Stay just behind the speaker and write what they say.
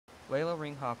Layla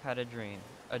Ringhoff had a dream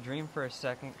for a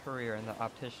second career in the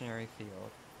opticianry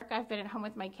field. I've been at home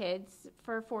with my kids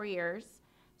for 4 years,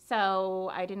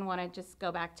 so I didn't want to just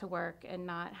go back to work and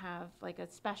not have like a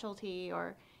specialty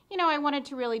or, I wanted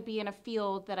to really be in a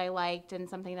field that I liked and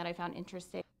something that I found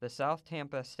interesting. The South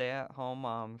Tampa stay-at-home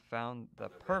mom found the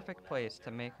perfect place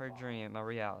to make her dream a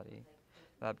reality,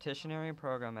 the Opticianry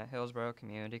Program at Hillsborough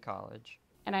Community College.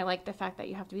 And I like the fact that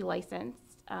you have to be licensed,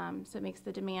 so it makes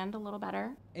the demand a little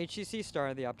better. HCC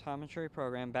started the optometry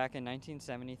program back in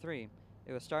 1973.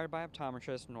 It was started by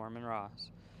optometrist Norman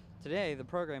Ross. Today, the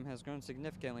program has grown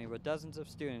significantly with dozens of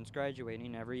students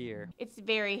graduating every year. It's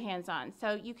very hands-on,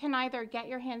 so you can either get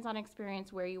your hands-on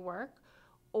experience where you work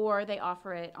or they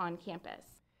offer it on campus.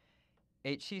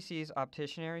 HCC's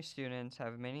opticianry students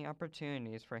have many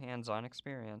opportunities for hands-on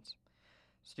experience.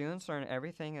 Students learn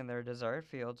everything in their desired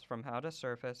fields, from how to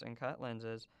surface and cut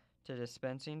lenses to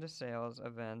dispensing to sales,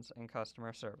 events, and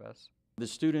customer service. The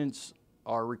students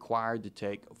are required to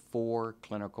take 4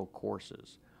 clinical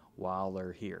courses while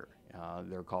they're here.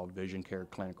 They're called vision care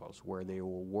clinicals, where they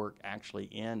will work actually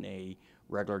in a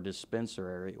regular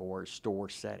dispensary or store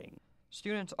setting.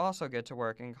 Students also get to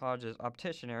work in college's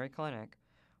opticianry clinic,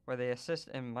 where they assist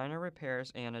in minor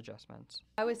repairs and adjustments.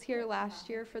 I was here last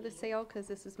year for the sale because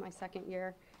this is my second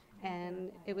year,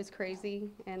 and it was crazy,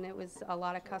 and it was a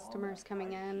lot of customers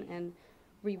coming in, and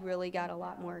we really got a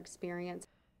lot more experience.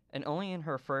 And only in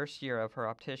her first year of her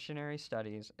opticianry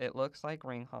studies, it looks like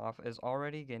Ringhoff is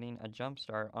already getting a jump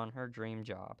start on her dream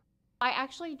job. I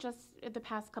actually just, the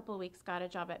past couple of weeks, got a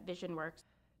job at VisionWorks.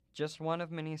 Just one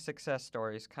of many success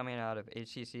stories coming out of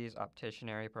HCC's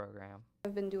opticianry program.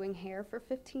 I've been doing hair for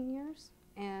 15 years,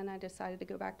 and I decided to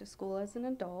go back to school as an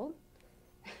adult,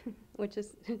 which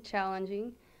is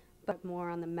challenging, but more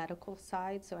on the medical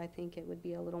side, so I think it would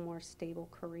be a little more stable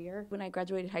career. When I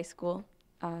graduated high school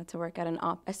to work at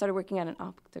I started working at an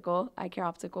eye care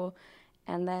optical,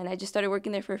 and then I just started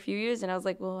working there for a few years, and I was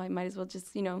like, well, I might as well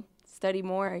just, study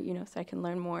more, so I can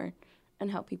learn more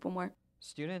and help people more.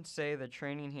 Students say the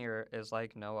training here is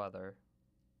like no other.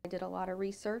 I did a lot of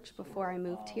research before I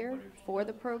moved here for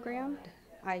the program.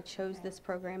 I chose this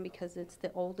program because it's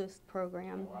the oldest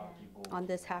program on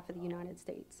this half of the United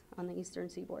States, on the Eastern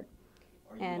Seaboard,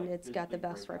 and it's got the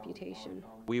best reputation.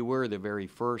 We were the very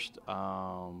first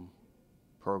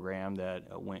program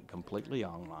that went completely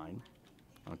online,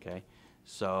 okay?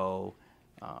 So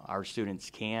our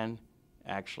students can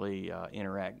actually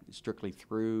interact strictly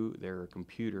through their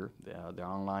computer. The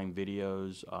online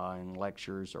videos and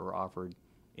lectures are offered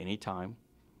anytime.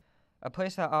 A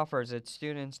place that offers its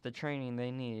students the training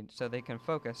they need so they can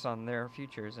focus on their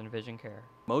futures in vision care.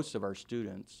 Most of our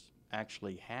students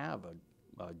actually have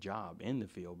a job in the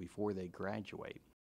field before they graduate.